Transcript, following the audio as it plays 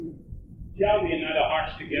Shall we unite our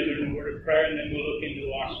hearts together in a word of prayer, and then we'll look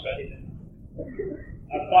into our study then.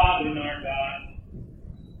 Our Father and our God,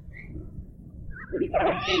 we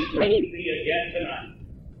thank Thee again tonight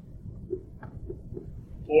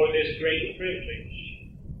for this great privilege,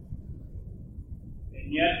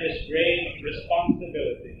 and yet this great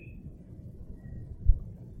responsibility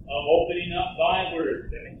of opening up Thy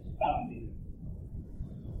Word and expounding it.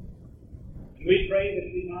 And we pray that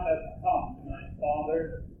we might have come tonight,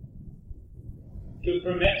 Father, to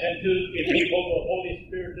permit and to enable the Holy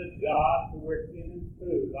Spirit of God to work in and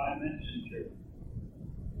through Thy messenger.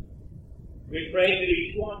 We pray that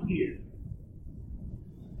each one here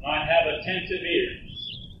might have attentive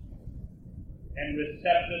ears and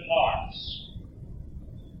receptive hearts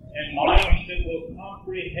and minds that will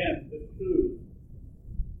comprehend the truth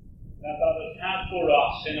that Thou dost have for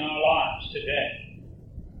us in our lives today.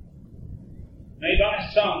 May Thy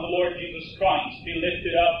Son, the Lord Jesus Christ, be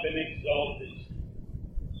lifted up and exalted.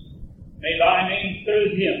 May Thy name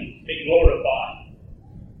through Him be glorified.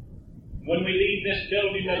 When we leave this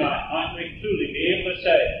building tonight, might we truly be able to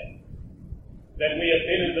say that we have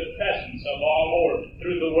been in the presence of our Lord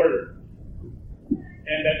through the Word,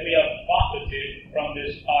 and that we have profited from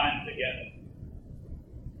this time together.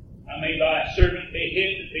 And may Thy servant be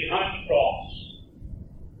hid behind the cross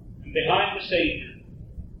and behind the Savior,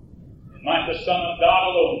 and might the Son of God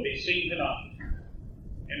alone be seen tonight,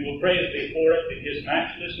 and we'll praise Thee for it in His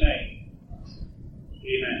matchless name.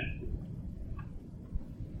 Amen.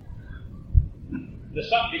 The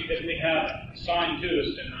subject that we have assigned to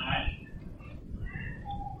us tonight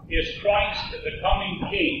is Christ the coming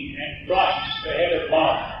King and Christ the head of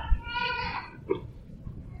life.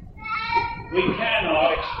 We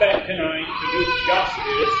cannot expect tonight to do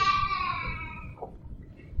justice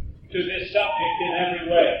to this subject in every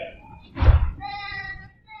way.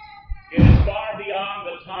 It is far beyond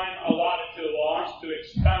the time allotted to us to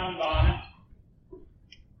expound on it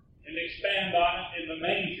and expand on it in the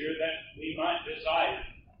measure that we might desire.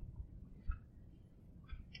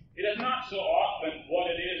 It is not so often what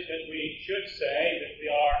it is that we should say that we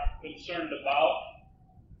are concerned about,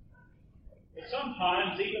 but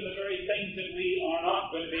sometimes even the very things that we are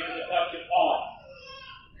not going to be able to touch upon.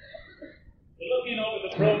 But looking over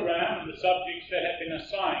the program and the subjects that have been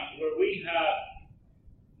assigned, where we have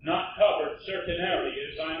not covered certain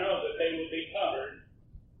areas, I know that they will be covered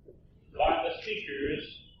by the speakers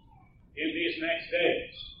in these next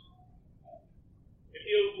days. If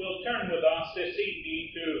you will turn with us this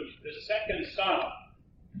evening to the second Psalm,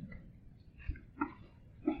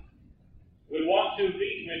 we want to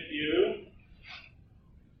read with you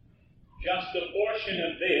just a portion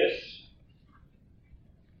of this.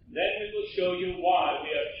 Then we will show you why we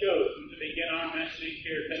have chosen to begin our message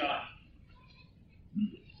here tonight.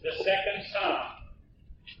 The second Psalm.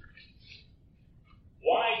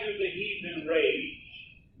 Why do the heathen rage,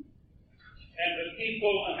 and the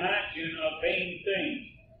people imagine a vain thing?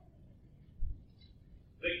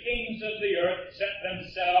 The kings of the earth set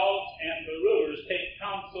themselves, and the rulers take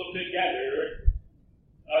counsel together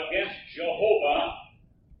against Jehovah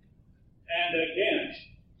and against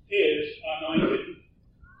His anointed.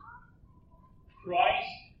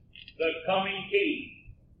 Christ, the coming King,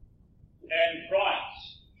 and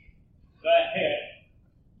Christ, the head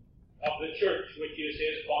of the church, which is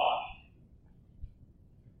His body.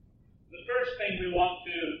 The first thing we want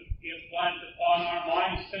to implant upon our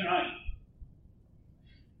minds tonight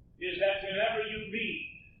is that whenever you read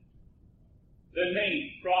the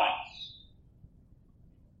name Christ,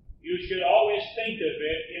 you should always think of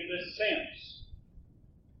it in the sense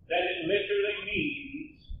that it literally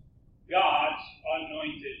means God's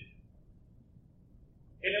anointed.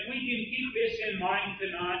 And if we can keep this in mind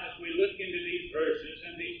tonight as we look into these verses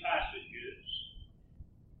and these passages,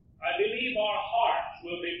 I believe our hearts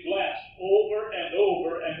will be blessed over and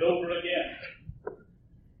over and over again.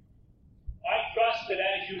 I trust that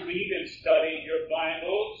as you read and study your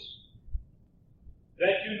Bibles,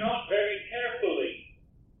 that you note very carefully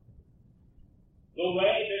the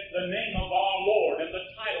way that the name of our Lord and the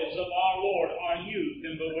titles of our Lord are used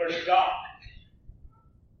in the Word of God.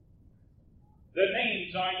 The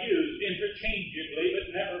names are used interchangeably,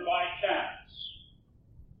 but never by chance.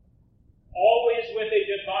 Always with a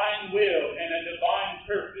divine will and a divine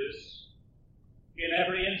purpose in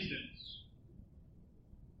every instance.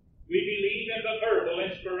 We believe in the verbal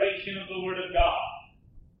inspiration of the Word of God.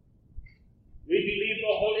 We believe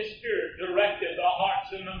the Holy Spirit directed the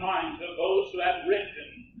hearts and the minds of those who have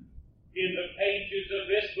written in the pages of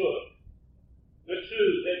this book the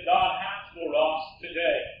truth that God has for us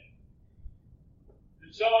today.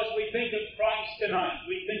 And so as we think of Christ tonight,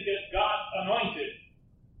 we think of God's anointed,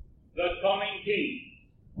 the coming King.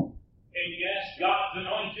 And yes, God's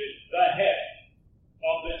anointed the head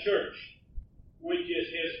of the church, which is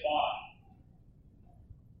His body.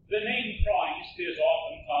 The name Christ is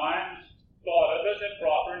oftentimes thought of as a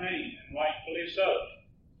proper name, and rightfully so.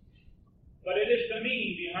 But it is the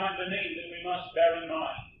meaning behind the name that we must bear in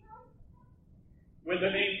mind. When the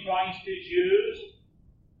name Christ is used,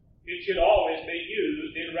 it should always be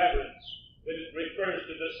used in reverence when it refers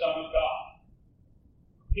to the Son of God.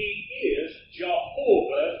 He is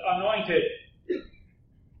Jehovah's anointed.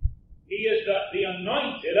 He is the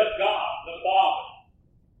anointed of God, the Father.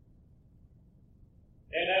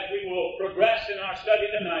 And as we will progress in our study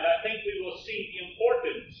tonight, I think we will see the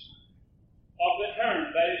importance of the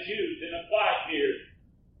term that is used and applied here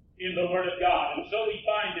in the Word of God. And so we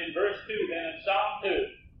find in verse 2 then of Psalm 2,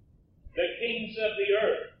 the kings of the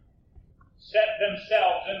earth set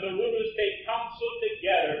themselves, and the rulers take counsel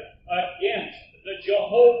together against the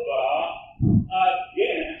Jehovah,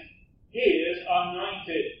 against His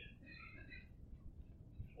anointed.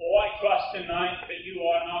 Oh, I trust tonight that you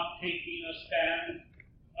are not taking a stand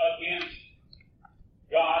against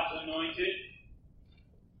God's anointed.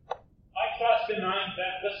 I trust tonight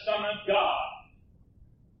that the Son of God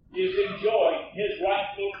is enjoying His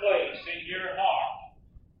rightful place in your heart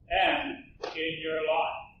and in your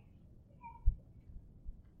life.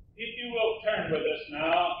 If you will turn with us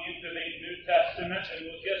now into the New Testament, and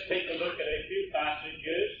we'll just take a look at a few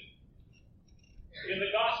passages. In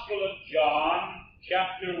the Gospel of John,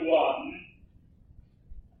 chapter 1,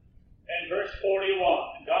 and verse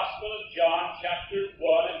 41. The Gospel of John, chapter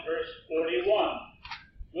 1, and verse 41.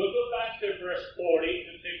 We'll go back to verse 40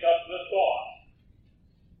 to pick up the thought.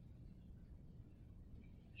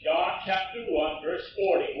 John, chapter 1, verse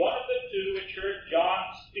 40. One of the two which heard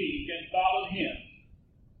John speak and followed him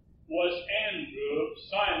was Andrew,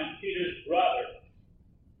 Simon Peter's brother.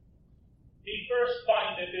 He first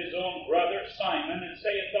findeth his own brother Simon, and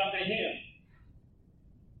saith unto him,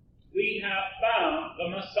 We have found the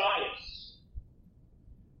Messiah,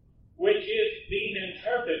 which is being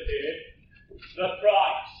interpreted the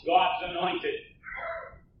Christ, God's anointed.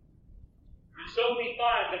 And so we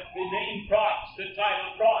find that the name Christ, the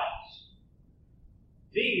title Christ,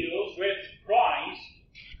 deals with Christ,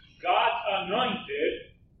 God's anointed,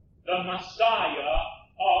 the Messiah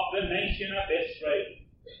of the nation of Israel.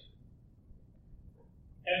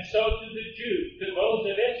 And so to the Jews, to those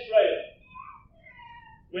of Israel,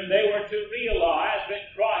 when they were to realize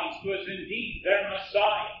that Christ was indeed their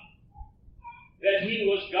Messiah, that He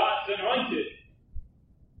was God's anointed,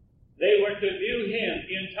 they were to view Him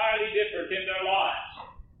entirely different in their lives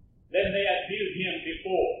than they had viewed Him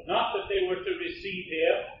before. Not that they were to receive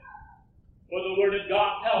Him, for the Word of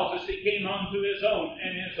God tells us He came unto His own,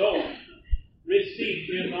 and His own received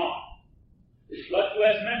Him not. But to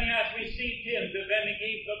as many as received Him, to them He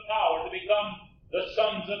gave the power to become the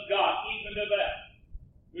sons of God, even to them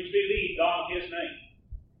which believed on His name.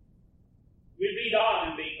 We read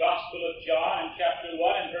on in the Gospel of John in chapter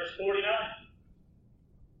 1 and verse 49.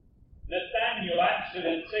 Nathanael answered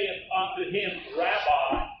and saith unto him,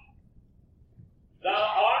 Rabbi, thou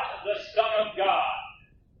art the Son of God.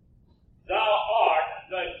 Thou art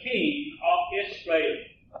the King of Israel.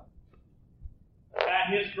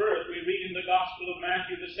 At His birth, we read in the Gospel of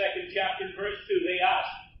Matthew, the 2nd chapter, verse 2, they ask,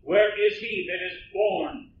 Where is He that is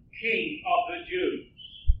born King of the Jews?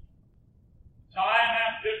 Time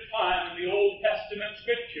after time in the Old Testament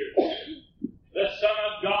Scriptures, the Son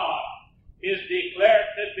of God is declared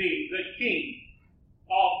to be the King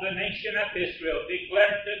of the nation of Israel,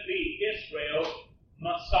 declared to be Israel's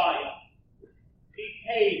Messiah. He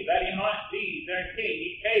came that He might be their King.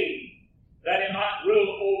 He came that He might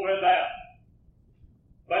rule over them.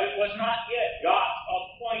 But it was not yet God's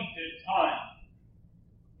appointed time.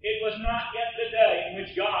 It was not yet the day in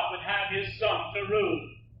which God would have His Son to rule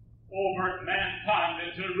over mankind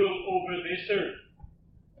and to rule over this earth.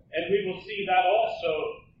 And we will see that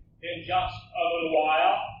also in just a little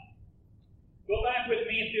while. Go back with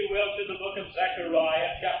me, if you will, to the book of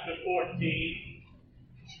Zechariah, chapter 14.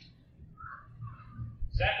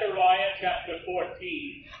 Zechariah, chapter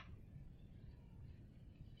 14.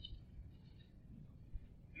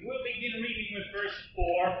 And we'll begin reading with verse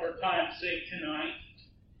 4 for time's sake tonight.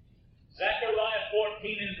 Zechariah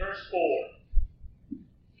 14 and verse 4.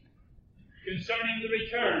 Concerning the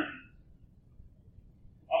return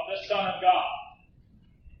of the Son of God.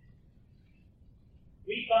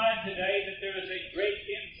 We find today that there is a great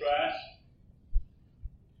interest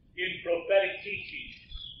in prophetic teachings.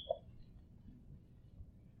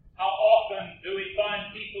 How often do we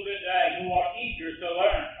find people today who are eager to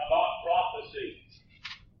learn about prophecy?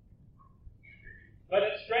 But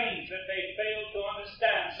it's strange that they failed to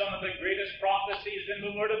understand some of the greatest prophecies in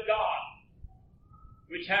the Word of God,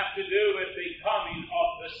 which have to do with the coming of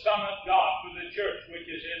the Son of God for the church, which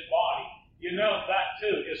is His body. You know, that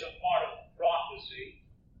too is a part of prophecy.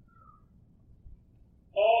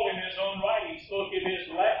 Paul, in his own writing, spoke in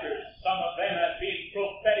his letters, some of them as being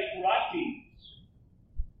prophetic writings.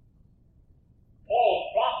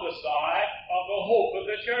 Paul prophesied of the hope of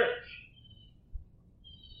the church.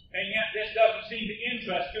 And yet this doesn't seem to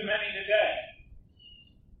interest too many today.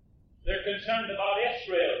 They're concerned about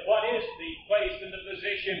Israel. What is the place and the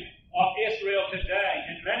position of Israel today?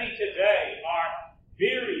 And many today are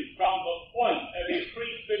veering from the point of a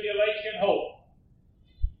pre-tribulation hope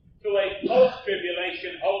to a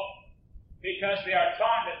post-tribulation hope, because they are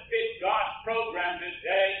trying to fit God's program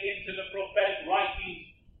today into the prophetic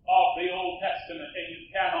writings of the Old Testament, and you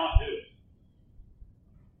cannot do it.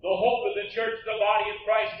 The hope of the church, the body of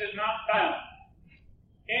Christ, is not found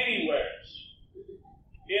anywhere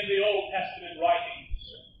in the Old Testament writings.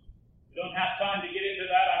 We don't have time to get into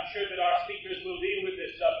that. I'm sure that our speakers will deal with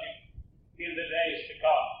this subject in the days to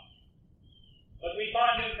come. But we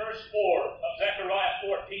find in verse 4 of Zechariah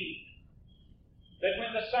 14 that when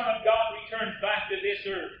the Son of God returns back to this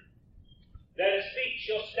earth, that His feet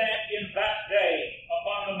shall stand in that day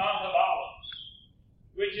upon the Mount of Olives,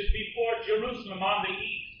 which is before Jerusalem on the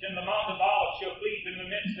east, and the Mount of Olives shall cleave in the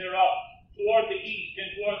midst thereof, toward the east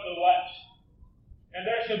and toward the west. And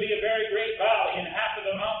there shall be a very great valley, and half of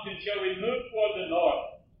the mountain shall remove toward the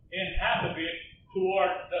north, and half of it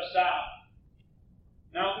toward the south.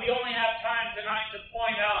 Now, we only have time tonight to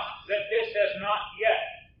point out that this has not yet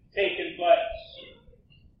taken place.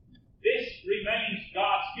 This remains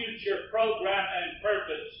God's future program and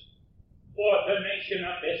purpose for the nation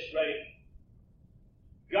of Israel.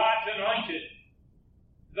 God's anointed,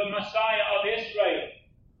 the Messiah of Israel,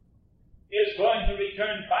 is going to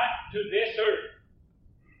return back to this earth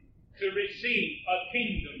to receive a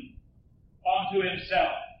kingdom unto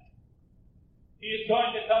Himself. He is going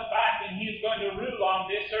to come back and He is going to rule on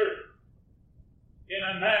this earth in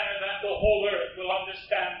a manner that the whole earth will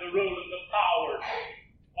understand the rule and the power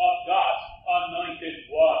of God's anointed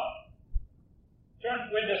one. Turn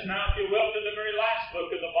with us now, if you will, to the very last book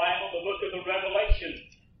of the Bible, the book of the Revelation.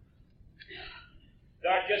 There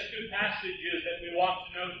are just two passages that we want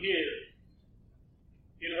to note here.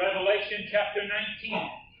 In Revelation chapter 19,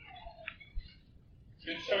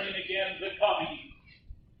 concerning again the coming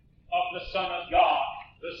of the Son of God,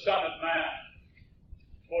 the Son of Man,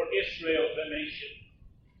 for Israel, the nation.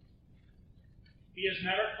 He is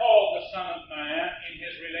never called the Son of Man in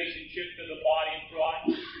His relationship to the body of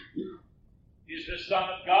Christ. He is the Son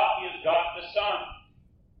of God, He is God the Son,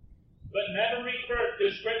 but never referred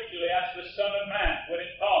to scripturally as the Son of Man when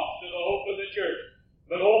it comes to the hope of the church.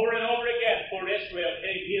 But over and over again for Israel,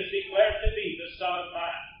 He is declared to be the Son of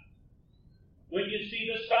Man. When you see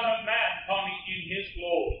the Son of Man coming in His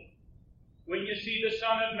glory, when you see the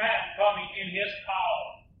Son of Man coming in His power,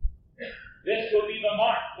 this will be the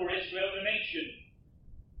mark for Israel, the nation.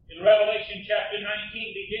 In Revelation chapter 19,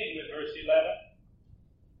 beginning with verse 11,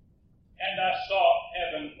 and I saw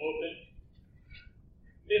heaven open.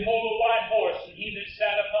 Behold, a white horse, and He that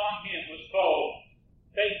sat upon him was called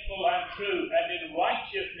Faithful and True, and in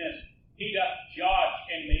righteousness He doth judge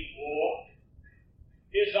and make war.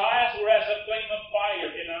 His eyes were as a flame of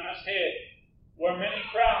fire, and on His head were many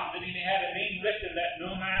crowns, and He had a name written that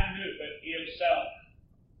no man knew but He Himself.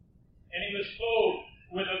 And He was clothed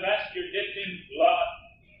with a vesture dipped in blood,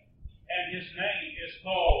 and His name is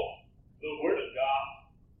called the Word of God.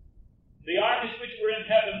 The armies which were in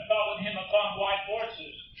heaven followed Him upon white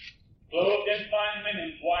horses, clothed in fine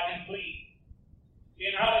linen, white and clean.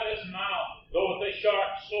 And out of His mouth goeth a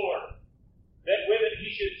sharp sword, that with it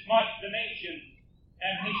He should smite the nations,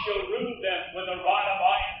 and He shall rule them with a rod of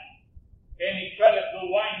iron. And He treadeth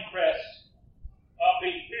the winepress of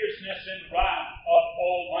the fierceness and wrath of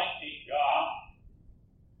Almighty God.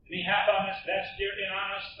 And He hath on His vesture and on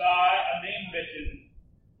His thigh a name written,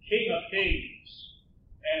 King of Kings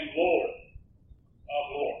and Lord of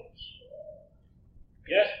Lords.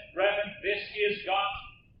 Yes, brethren, this is God's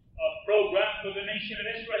program for the nation of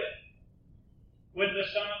Israel. When the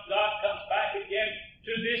Son of God comes back again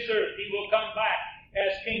to this earth, He will come back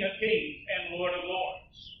as King of Kings and Lord of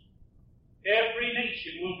Lords. Every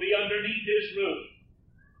nation will be underneath His rule.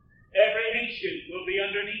 Every nation will be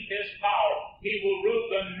underneath His power. He will rule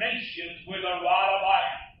the nations with a rod of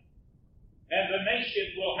iron. And the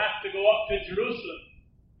nations will have to go up to Jerusalem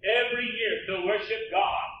every year to worship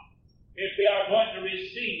God if they are going to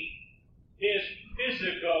receive His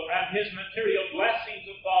physical and His material blessings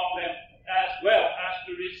upon them, as well as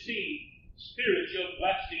to receive spiritual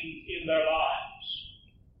blessings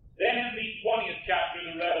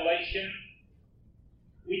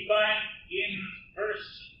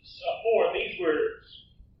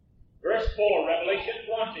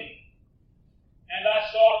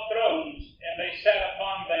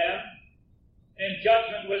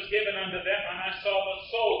unto them, and I saw the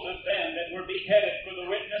souls of them that were beheaded for the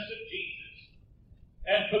witness of Jesus,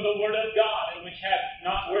 and for the word of God, and which had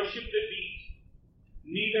not worshipped the beast,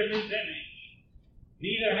 neither his image,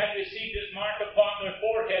 neither had received his mark upon their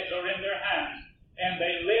foreheads or in their hands, and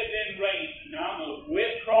they lived and reigned now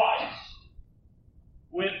with Christ,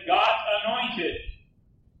 with God's anointed,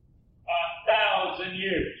 1,000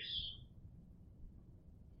 years.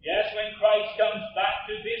 Yes, when Christ comes back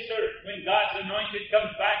to this earth, when God's anointed comes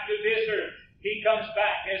back to this earth, he comes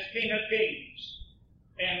back as King of Kings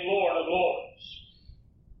and Lord of Lords.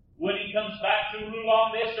 When he comes back to rule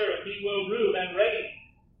on this earth, he will rule and reign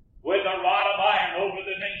with a rod of iron over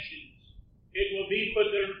the nations. It will be for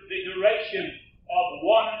the duration of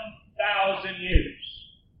 1,000 years.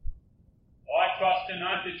 Oh, I trust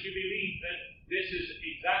tonight that you believe that this is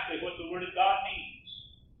exactly what the Word of God means.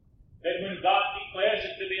 That when God declares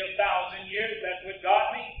it to be 1,000 years, that's what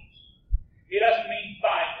God means. He doesn't mean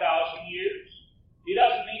 5,000 years. He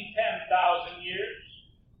doesn't mean 10,000 years.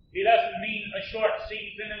 He doesn't mean a short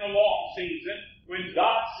season and a long season. When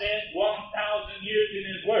God says 1,000 years in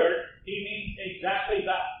His Word, He means exactly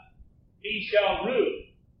that. He shall rule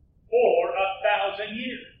for 1,000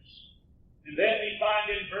 years. And then we find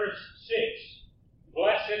in verse 6,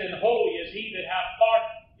 blessed and holy is he that hath part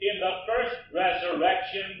in the first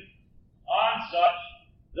resurrection. On such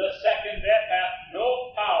the second death hath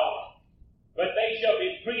no power, but they shall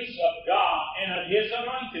be priests of God and of his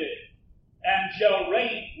anointed, and shall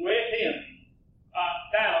reign with him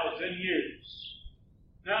 1,000 years.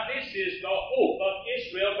 Now this is the hope of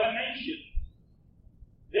Israel, the nation.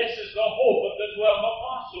 This is the hope of the 12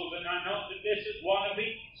 apostles, and I know that this is one of the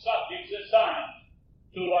subjects assigned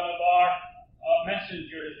to one of our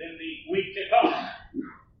messengers in the week to come.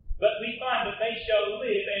 But we find that they shall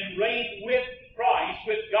live and reign with Christ,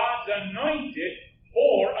 with God's anointed,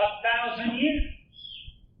 for 1,000 years.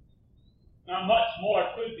 Now much more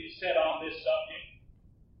could be said on this subject.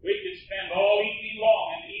 We could spend all evening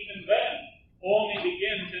long, and even then only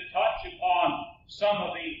begin to touch upon some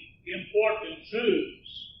of the important truths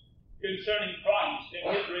concerning Christ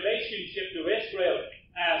and his relationship to Israel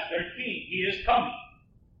as their king. He is coming.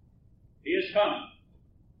 He is coming.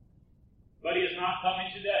 But he is not coming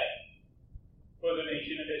today for the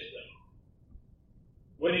nation of Israel.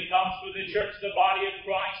 When he comes for the church, the body of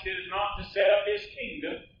Christ, it is not to set up his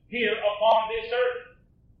kingdom here upon this earth.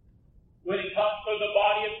 When he comes for the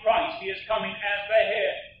body of Christ, he is coming as the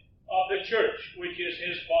head of the church, which is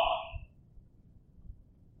his body.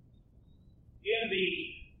 In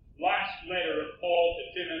the last letter of Paul to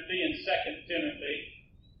Timothy in 2 Timothy,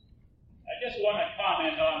 I just want to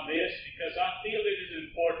comment on this because I feel it is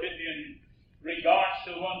important in regards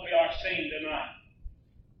to what we are saying tonight.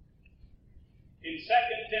 In 2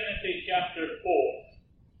 Timothy chapter 4,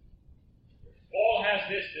 Paul has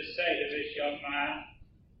this to say to this young man.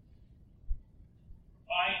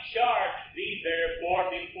 I charge thee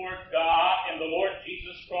therefore before God and the Lord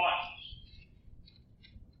Jesus Christ,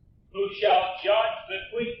 who shall judge the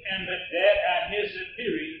quick and the dead at his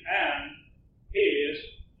appearing and his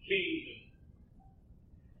kingdom.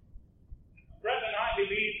 Brethren, I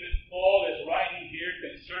believe that Paul is writing here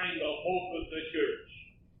concerning the hope of the church.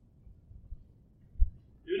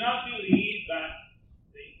 Do not believe that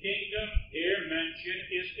the kingdom here mentioned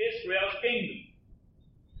is Israel's kingdom,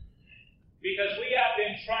 because we have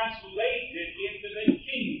been translated into the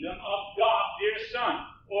kingdom of God's dear Son,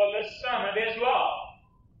 or the Son of his love.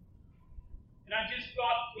 And I just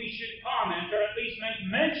thought we should comment, or at least make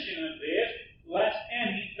mention of this, lest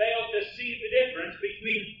any fail to see the difference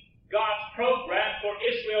between God's program for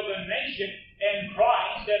Israel, the nation, and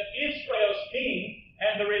Christ as Israel's king,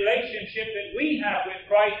 and the relationship that we have with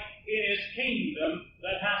Christ in his kingdom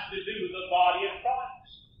that has to do with the body of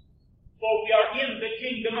Christ. For we are in the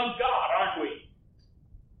kingdom of God, aren't we?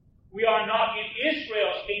 We are not in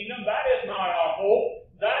Israel's kingdom. That is not our hope.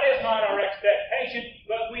 That is not our expectation.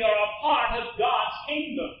 But we are a part of God's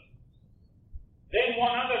kingdom. Then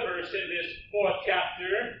one other verse in this 4th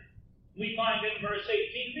chapter, we find in verse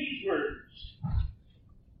 18 these words.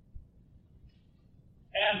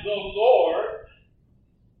 And the Lord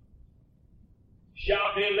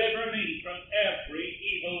shall deliver me from every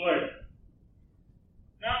evil work.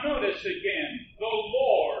 Now notice again, the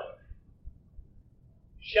Lord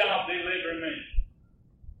shall deliver me.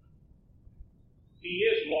 He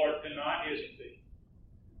is Lord tonight, isn't he?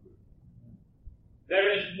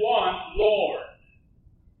 There is one Lord.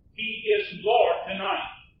 He is Lord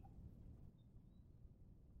tonight.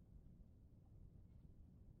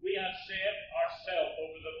 We have said ourselves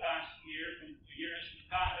over the past year, from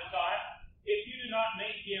time to time, if you do not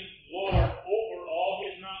make him Lord over all, he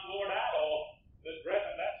is not Lord at all. But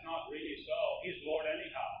brethren, that's not real.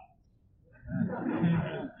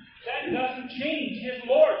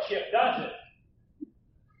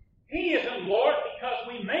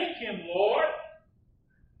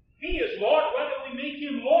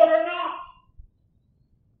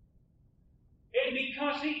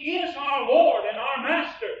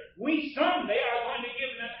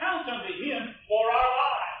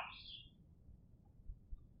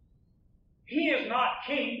 He is not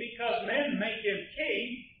king because men make him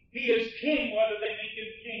king. He is king whether they make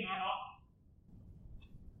him king or not.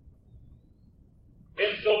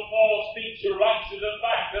 And so Paul speaks right to the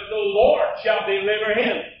fact that the Lord shall deliver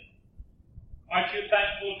him. Aren't you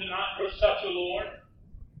thankful tonight for such a Lord?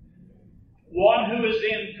 One who is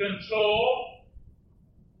in control,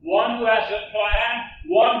 one who has a plan,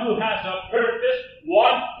 one who has a purpose,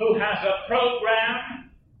 one who has a program.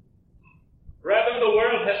 Brethren, the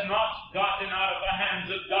world has not gotten out of the hands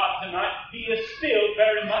of God tonight. He is still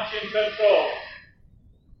very much in control.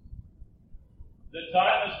 The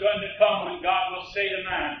time is going to come when God will say to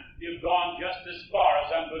man, you've gone just as far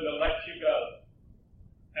as I'm going to let you go.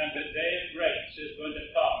 And the day of grace is going to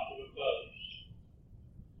come to a close.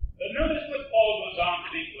 But notice what Paul goes on to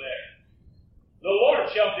declare. The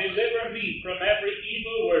Lord shall deliver me from every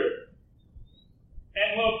evil word,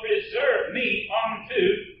 and will preserve me unto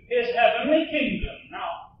his heavenly kingdom.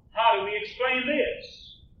 Now, how do we explain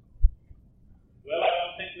this? Well, I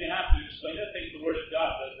don't think we have to explain it. I think the Word of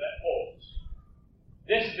God does that for us.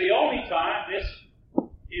 This is the only time this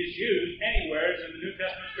is used anywhere in the New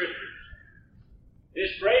Testament Scriptures.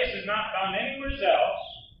 This phrase is not found anywhere else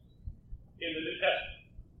in the New Testament.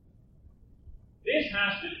 This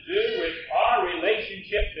has to do with our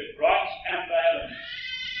relationship to Christ and the heavens.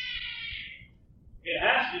 It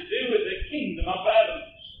has to do with the kingdom of the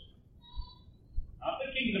heavens. Not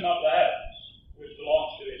the kingdom of the heavens, which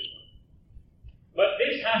belongs to Israel. But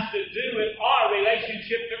this has to do with our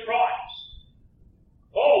relationship to Christ.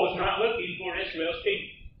 Paul was not looking for Israel's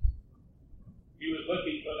kingdom. He was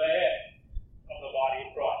looking for the head of the body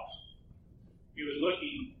of Christ. He was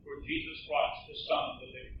looking for Jesus Christ, the Son of the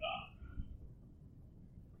living God.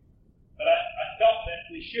 But I felt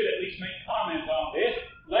that we should at least make comment on this,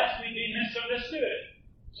 lest we be misunderstood.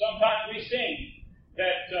 Sometimes we sing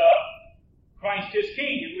that Christ is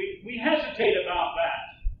King, and we hesitate about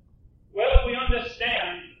that. Well, if we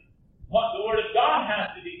understand what the Word of God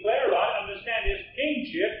has to declare about, understand His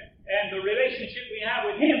kingship and the relationship we have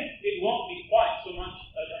with Him, it won't be quite so much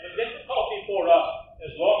of a difficulty for us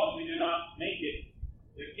as long as we do not make it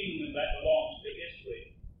the kingdom that belongs to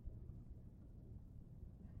Israel.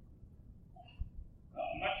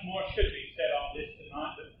 Much more should be said on this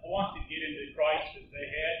tonight, but I want to get into Christ as the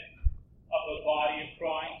head of the body of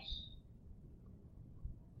Christ.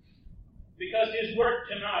 Because His work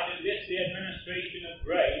tonight in this, the administration of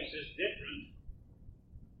grace, is different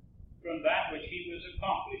from that which He was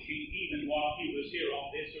accomplishing even while He was here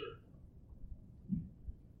on this earth.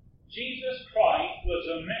 Jesus Christ was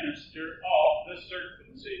a minister of the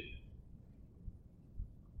circumcision.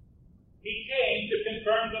 He came to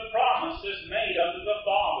confirm the promises made unto the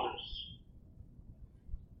fathers.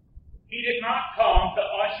 He did not come to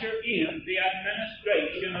usher in the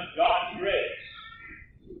administration of God's grace.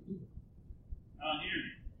 Now hear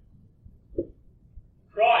me.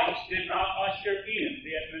 Christ did not usher in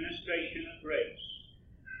the administration of grace,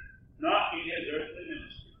 not in His earthly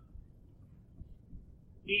ministry.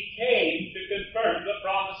 He came to confirm the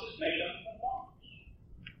promises made unto the fathers.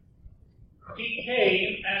 He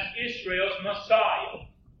came as Israel's Messiah.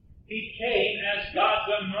 He came as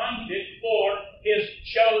God's anointed for His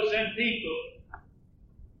chosen people.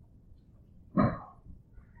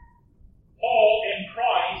 Paul and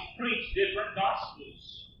Christ preached different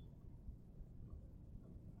gospels.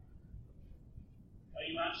 Now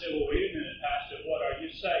you might say, well, wait a minute, Pastor, what are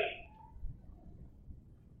you saying?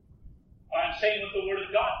 I'm saying what the Word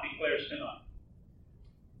of God declares tonight.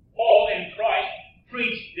 Paul and Christ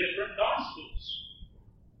preached different gospels.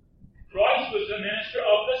 Christ was the minister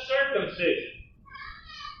of the circumcision.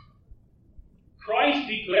 Christ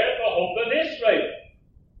declared the hope of Israel.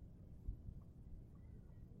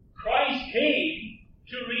 Christ came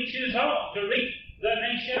to reach His own, to reach the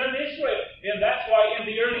nation of Israel. And that's why in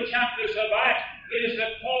the early chapters of Acts, it is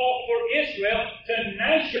a call for Israel to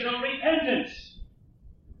national repentance.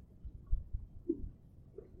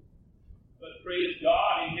 But praise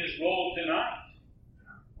God in His role tonight.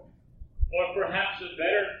 Or perhaps a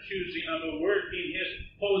better choosing of the word, in His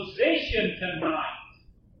position tonight.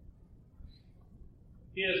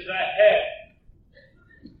 He is the head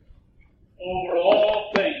over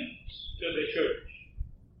all things to the church.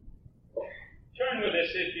 Turn with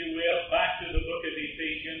us, if you will, back to the book of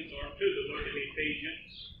Ephesians, or to the book of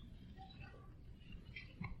Ephesians.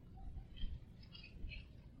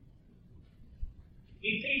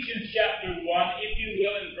 Ephesians chapter 1, if you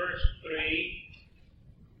will, in verse 3.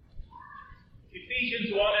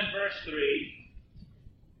 Ephesians 1 and verse 3.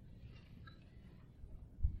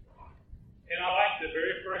 And I like the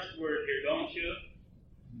very first word here, don't you?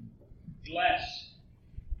 Bless.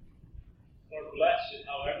 Or blessed,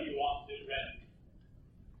 however you want to render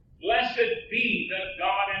be the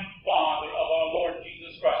God and Father of our Lord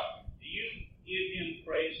Jesus Christ. Do you give Him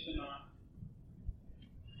praise tonight?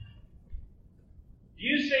 Do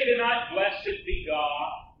you say tonight, blessed be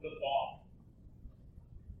God the Father?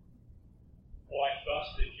 Oh, I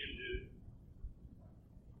trust that you do.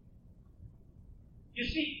 You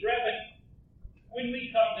see, brethren, when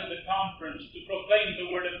we come to the conference to proclaim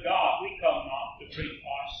the Word of God, we come not to preach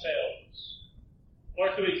ourselves or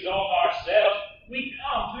to exalt ourselves. We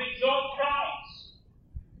come to exalt Christ.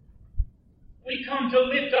 We come to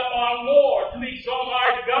lift up our Lord, to exalt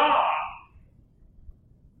our God.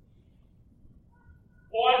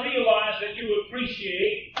 Oh, I realize that you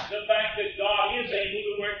appreciate the fact that God is able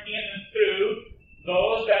to work in and through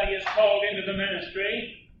those that He has called into the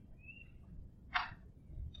ministry.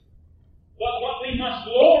 But what we must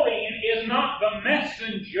glory in is not the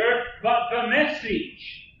messenger, but the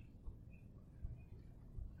message.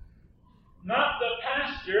 Not the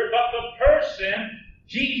pastor, but the person,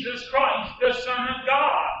 Jesus Christ, the Son of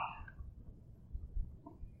God.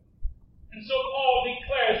 And so Paul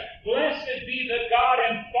declares, blessed be the God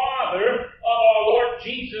and Father of our Lord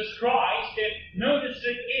Jesus Christ. And notice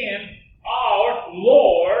again, our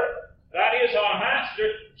Lord, that is our Master,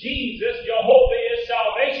 Jesus, Jehovah is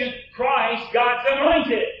salvation, Christ, God's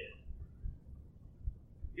anointed.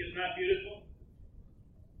 Isn't that beautiful?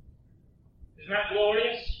 Isn't that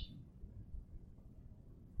glorious?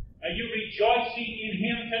 Are you rejoicing in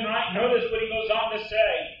Him tonight? Notice what he goes on to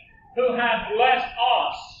say. Who hath blessed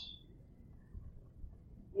us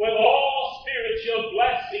with all spiritual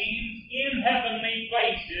blessings in heavenly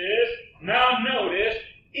places. Now notice,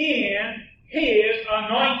 in His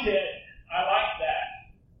anointed. I like that.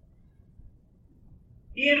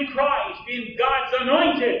 In Christ, in God's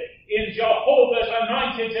anointed, in Jehovah's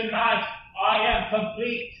anointed tonight, I am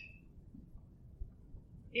complete.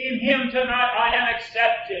 In Him tonight I am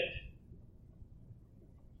accepted.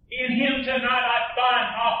 In Him tonight I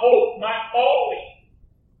find my hope, my calling.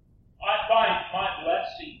 I find my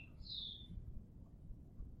blessings.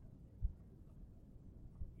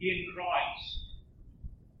 In Christ.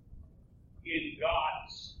 In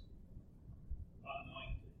God's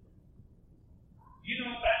anointed. You know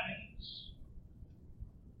what that means?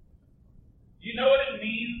 You know what it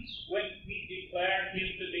means when we declare Him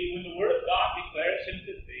to be, when the Word of God declares Him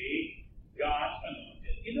to be God's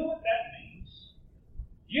anointed? You know what that means?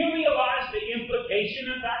 You realize the implication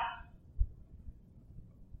of that?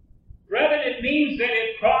 Brethren, it means that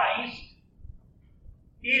if Christ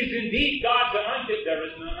is indeed God's anointed, there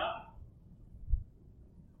is none other.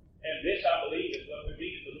 And this, I believe, is what we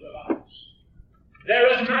read in the book of Acts. There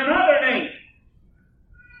is none other name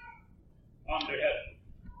under heaven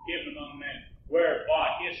given among men whereby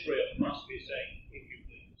Israel must be saved, if you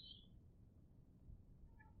please.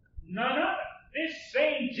 None other. This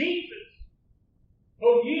same Jesus,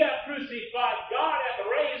 whom ye have crucified, God hath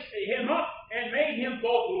raised Him up and made Him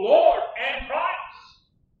both Lord and Christ.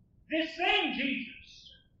 This same Jesus.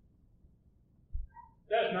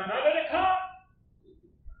 There's none other to come.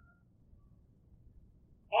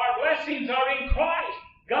 Our blessings are in Christ.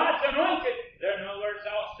 God's anointed. They're nowhere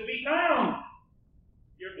else to be found.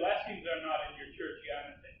 Your blessings are not in your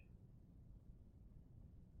churchianity.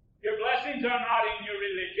 Your blessings are not in your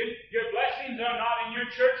religion. Your blessings are not in your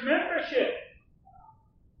church membership.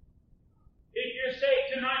 If you're saved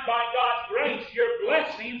tonight by God's grace, your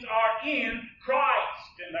blessings are in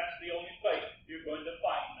Christ. And that's the only place you're going to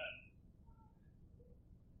find them.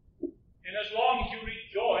 And as long as you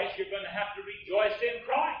rejoice, you're going to have to rejoice in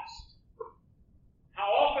Christ.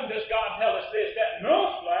 How often does God tell us this? That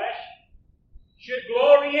no flesh should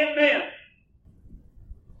glory in men.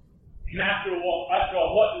 And after all,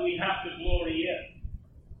 what do we have to glory in?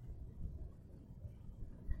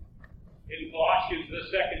 In Colossians,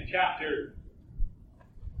 the 2nd chapter,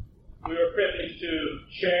 we were privileged to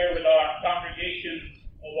share with our congregation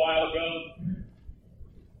a while ago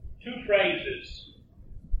 2 phrases.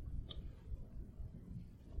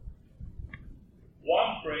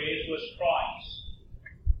 One phrase was Christ.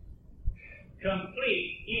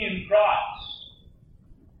 Complete in Christ.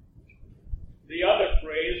 The other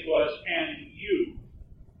phrase was, and you.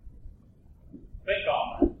 Think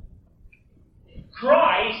on that.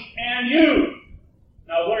 Christ and you.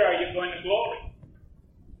 Now, where are you going to glory?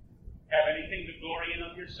 Have anything to glory in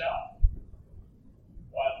of yourself?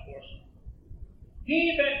 Why, of course not.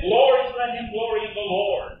 He that glories, let him glory in the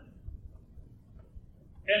Lord.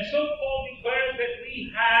 And so Paul declares that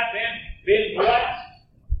we have been blessed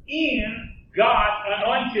in God's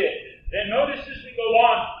anointed. Then notice as we go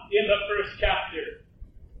on in the 1st chapter,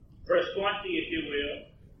 verse 20, if you will.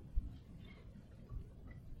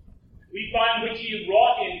 we find which He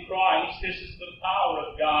wrought in Christ. This is the power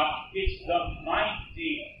of God. It's the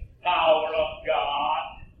mighty power of God.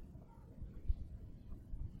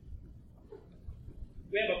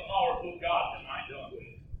 We have a powerful God tonight, don't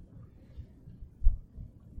we?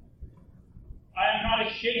 I am not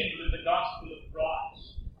ashamed of the gospel of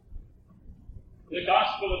Christ. The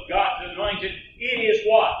gospel of God's anointed. It is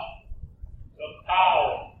what? The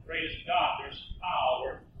power. Praise God. There's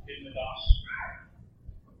power in the gospel.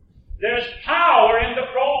 There's power in the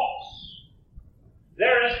cross.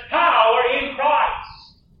 There is power in Christ.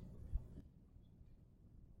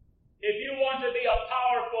 If you want to be a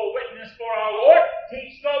powerful witness for our Lord,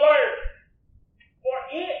 teach the Word. For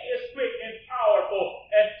it is quick and powerful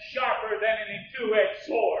and sharper than any two-edged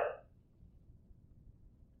sword.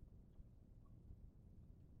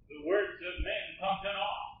 The words of men come to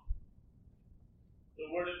naught. The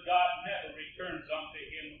Word of God never returns unto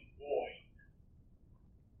Him void.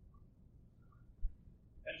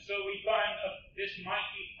 And so we find this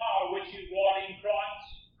mighty power which He wrought in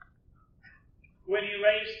Christ when He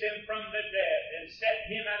raised Him from the dead and set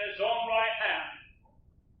Him at His own right hand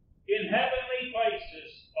in heavenly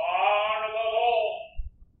places, far above all.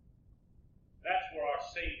 That's where our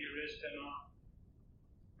Savior is tonight.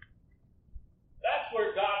 That's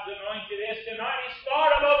where God's anointed is tonight. He's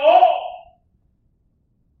far above all.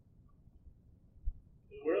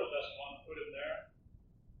 The world doesn't want to put Him there.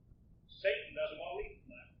 Satan doesn't want to leave Him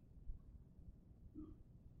there.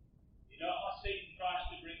 You know how Satan tries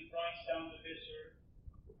to bring Christ down to this earth?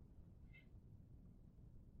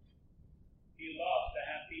 He loves to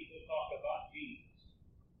have people talk about Jesus.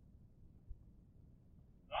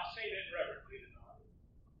 And I say that reverently tonight.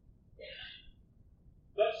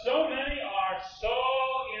 But so many are so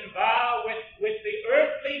involved with the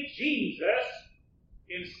earthly Jesus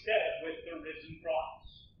instead with the risen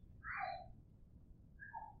Christ.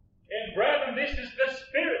 And brethren, this is the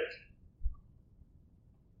Spirit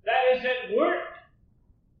that is at work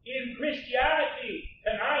in Christianity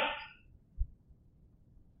tonight.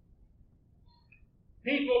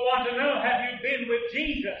 People want to know, have you been with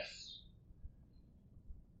Jesus?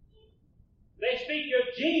 They speak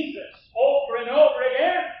of Jesus over and over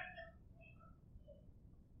again.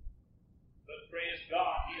 But praise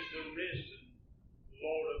God, He is the risen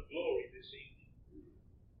Lord of glory this evening.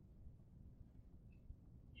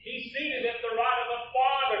 He's seated at the right of the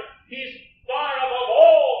Father. He's far above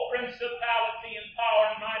all principality and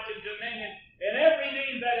power and might and dominion, and every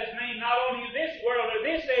name that is named, not only in this world or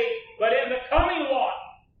this age, but in the coming one.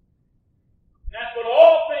 And that's put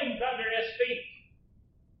all things under His feet.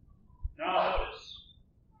 Now notice,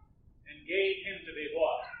 and gave Him to be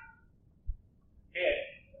what? Head.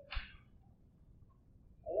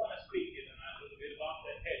 I want to speak to you tonight a little bit about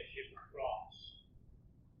the headship of Christ.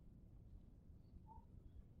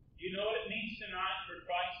 Do you know what it means tonight for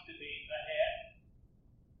Christ to be the head?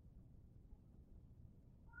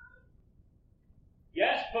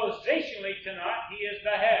 Yes, positionally tonight, He is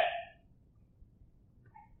the head.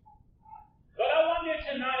 But I wonder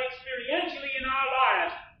tonight, experientially in our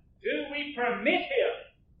lives, do we permit Him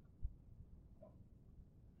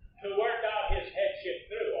to work out His headship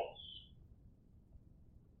through us?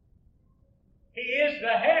 He is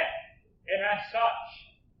the head, and as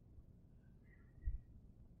such,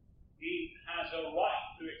 He has a right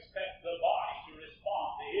to expect the body to respond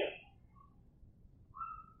to Him.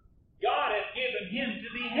 God has given Him to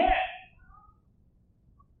be head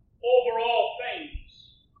over all things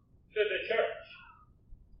to the church,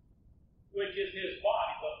 which is His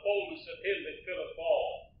body, the fullness of Him that filleth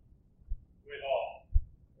all with all,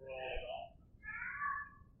 for all in all.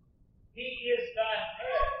 He is the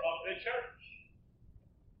head of the church.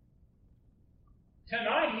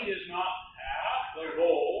 Tonight He does not have the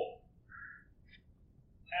role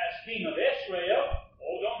as King of Israel.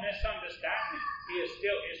 Oh, don't misunderstand me. He is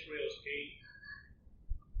still Israel's king.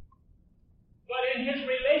 But in His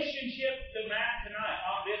relationship to man tonight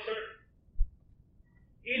on this earth,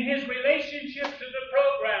 in His relationship to the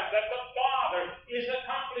program that the Father is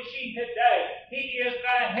accomplishing today, He is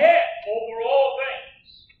the head over all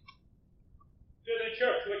things to the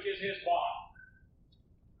church, which is His body.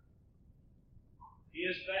 He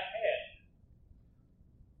is the head.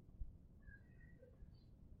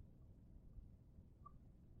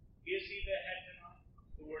 Is He the head tonight?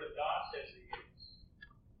 The Word of God says He is.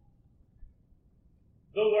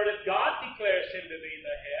 The Word of God declares Him to be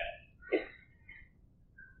the head.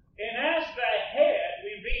 And as the head,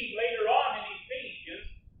 we read later on in Ephesians,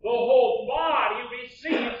 the whole body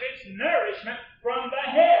receives its nourishment from the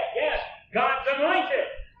head. Yes, God's anointed.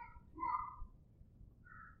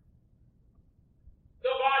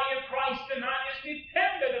 The body of Christ tonight is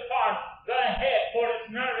dependent upon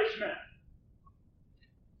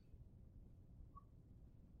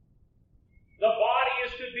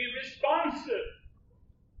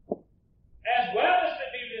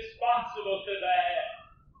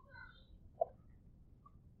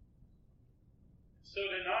So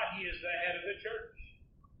tonight he is the head of the church.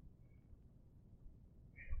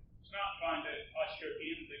 It's not trying to usher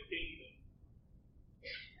in the kingdom.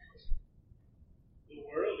 The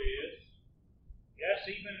world is. Yes,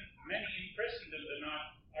 even many in Christendom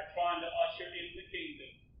tonight are trying to usher in the kingdom.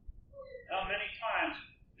 How many times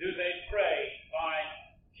do they pray, "Thy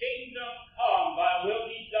kingdom come, thy will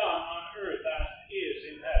be done on earth as it is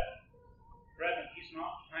in heaven"? Brethren, he's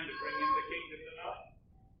not trying to bring in the kingdom tonight.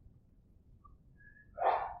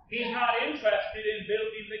 He's not interested in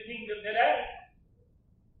building the kingdom today.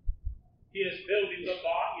 He is building the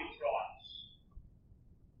body of Christ.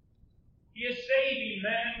 He is saving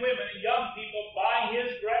men and women and young people by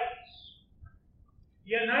His grace,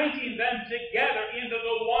 uniting them together into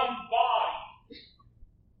the one body,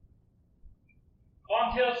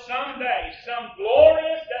 until someday, some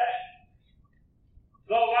glorious day,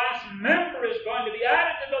 the last member is going to be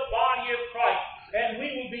added to the body of Christ, and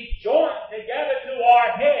we will be joined together to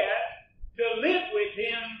our head to live with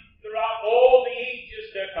Him throughout all the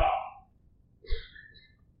ages to come.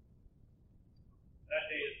 That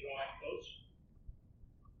day is drawing closer.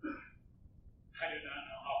 I do not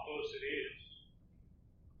know how close it is,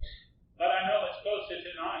 but I know it's closer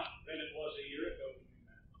tonight than it was a year ago when we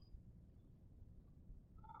met.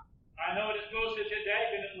 I know it is closer today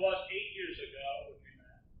than it was 8 years ago when we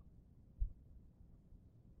met.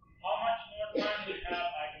 How much more time we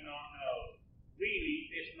have, I do not know. Really,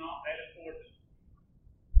 it's not that important.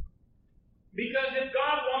 Because if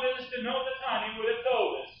God wanted us to know the time, He would have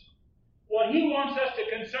told us. What He wants us to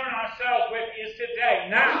concern ourselves with is today,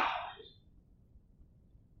 now.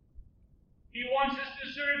 He wants us to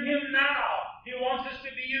serve Him now. He wants us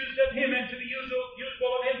to be used of Him and to be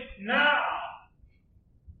useful of Him now.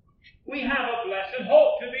 We have a blessed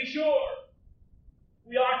hope, to be sure.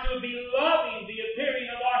 We are to be loving the appearing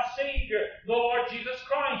of our Savior, the Lord Jesus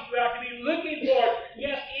Christ. We are to be looking for it,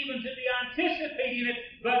 yes, even to be anticipating it,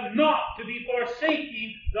 but not to be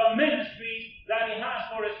forsaking the ministries that He has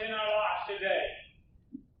for us in our lives today.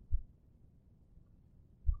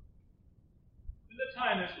 When the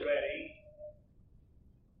time is ready,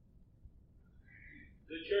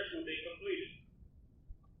 the church will be completed.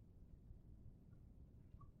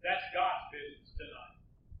 That's God's business tonight.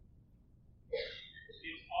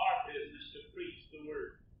 It's our business to preach the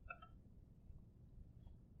Word.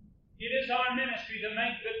 It is our ministry to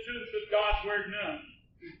make the truth of God's Word known.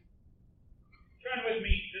 Turn with me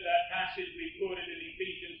to that passage we quoted in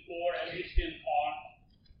Ephesians 4, at least in part.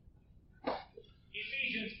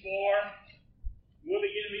 Ephesians 4, we'll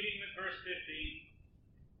begin reading with verse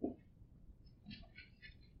 15.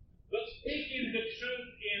 But speaking the truth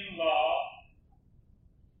in love,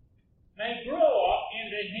 may grow up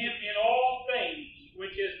into Him in all things,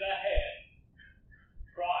 which is the head,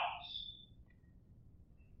 Christ.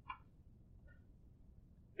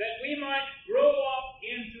 That we might grow up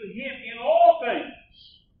into Him in all things.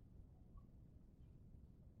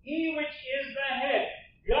 He which is the head,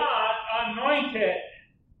 God anointed.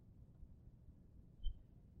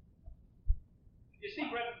 You see,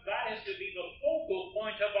 brethren, that is to be the focal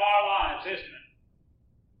point of our lives, isn't it?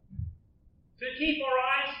 To keep our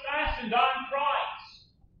eyes fastened on Christ.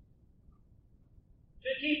 To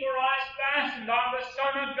keep our eyes fastened on the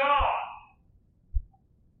Son of God.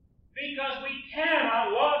 Because we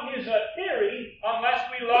cannot love His appearing unless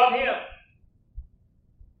we love Him.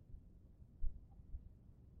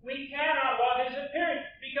 We cannot love His appearing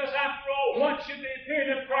because, after all, what should the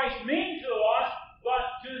appearing of Christ mean to us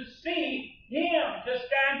but to see Him, to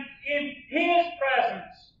stand in His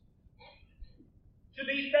presence? To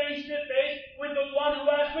be face to face with the one who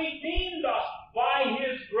has redeemed us by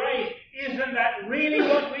His grace. Isn't that really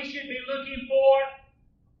what we should be looking for?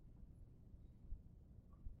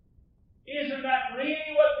 Isn't that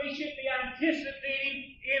really what we should be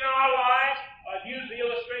anticipating in our lives? I've used the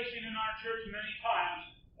illustration in our church many times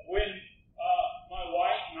when my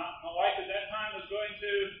wife at that time was going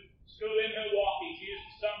to school in Milwaukee. She used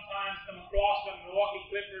to sometimes come across from Milwaukee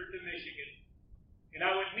Clipper to Michigan. And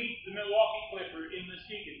I would meet the Milwaukee Clipper in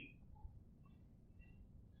Muskegon.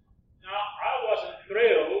 Now, I wasn't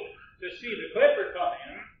thrilled to see the Clipper come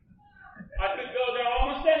in. I could go there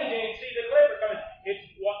almost any day and see the Clipper come in. It's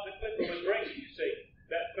what the Clipper was bringing, you see,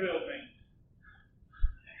 that thrilled me.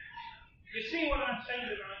 You see what I'm saying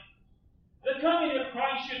tonight? The coming of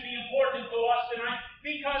Christ should be important to us tonight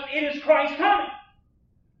because it is Christ coming.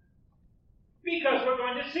 Because we're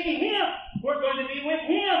going to see Him. We're going to be with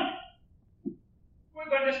Him. We're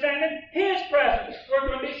going to stand in His presence. We're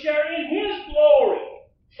going to share in His glory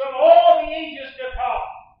from all the ages to come.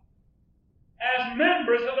 As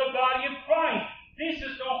members of the body of Christ, this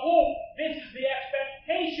is the hope, this is the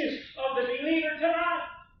expectation of the believer tonight.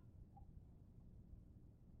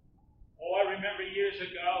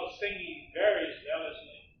 singing very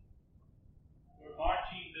zealously. We're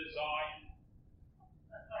marching to Zion.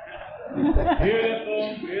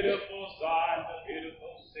 Beautiful, beautiful Zion, the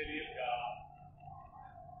beautiful city of God.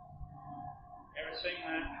 Ever sing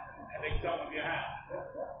that? I think some of you have.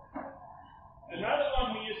 Another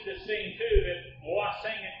one we used to sing too, that, I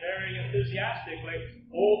sang it very enthusiastically.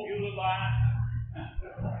 Oh, Beulah Line.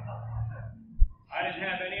 I didn't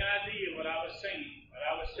have any idea what I was singing, but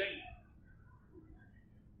I was singing.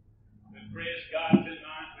 But praise God,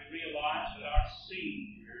 tonight we realize that our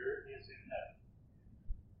Savior is in heaven.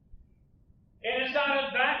 And it's out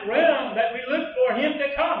of that realm that we look for Him to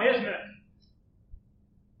come, isn't it?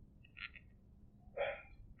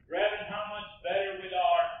 Reverend, how much better would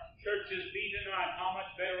our churches be tonight? How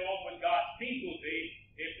much better off would God's people be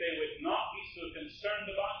if they would not be so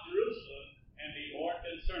concerned about Jerusalem and be more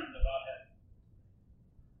concerned about heaven?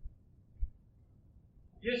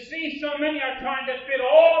 You see, so many are trying to fit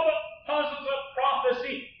all the puzzles of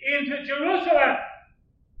prophecy into Jerusalem.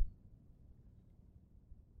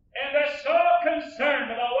 And they're so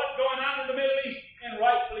concerned about what's going on in the Middle East, and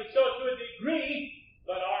rightfully so to a degree,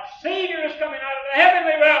 but our Savior is coming out of the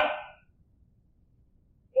heavenly realm.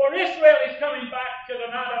 For Israel is coming back to the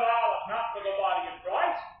Mount of Olives, not to the body of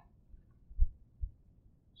Christ.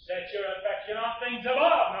 Set your affection on things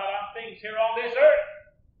above, not on things here on this earth.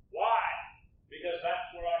 Why? Because that's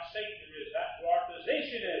where our Savior is. That's where our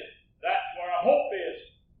position is. That's where our hope is.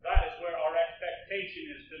 That is where our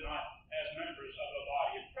expectation is tonight as members of the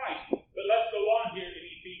body of Christ. But let's go on here in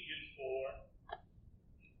Ephesians 4.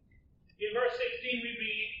 In verse 16 we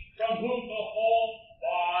read, from whom the whole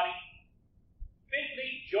body,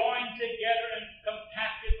 fitly joined together and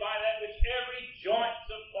compacted by that which every joint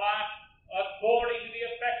supplies, according to the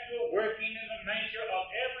effectual working in the measure of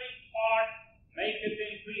every part, maketh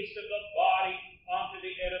increase of the body unto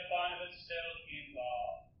the edifying of itself in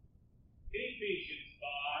love. In Ephesians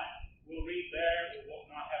 5, we'll read there, we will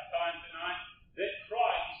not have time tonight, that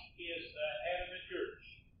Christ is the head of the church.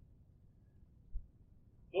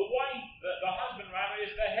 The wife, the husband rather,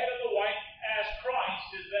 is the head of the wife as Christ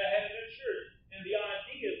is the head of the church. And the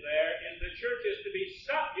idea there is the church is to be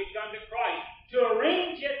subject unto Christ, to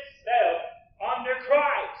arrange itself under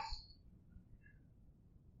Christ.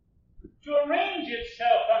 To arrange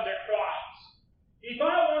itself under Christ. If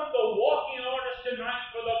I want the walking orders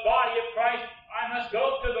tonight for the body of Christ, I must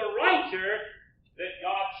go to the writer that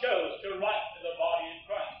God chose to write to the body of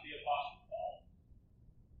Christ, the Apostle Paul.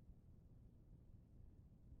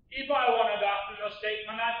 If I want a doctrinal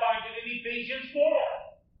statement, I find it in Ephesians 4.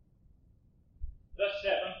 The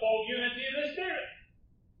sevenfold unity of the Spirit.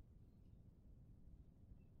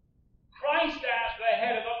 Christ, as the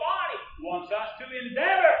head of the body, wants us to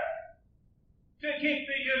endeavor to keep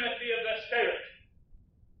the unity of the Spirit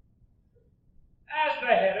as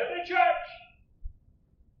the head of the church.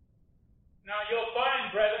 Now you'll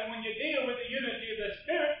find, brethren, when you deal with the unity of the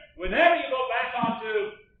Spirit, whenever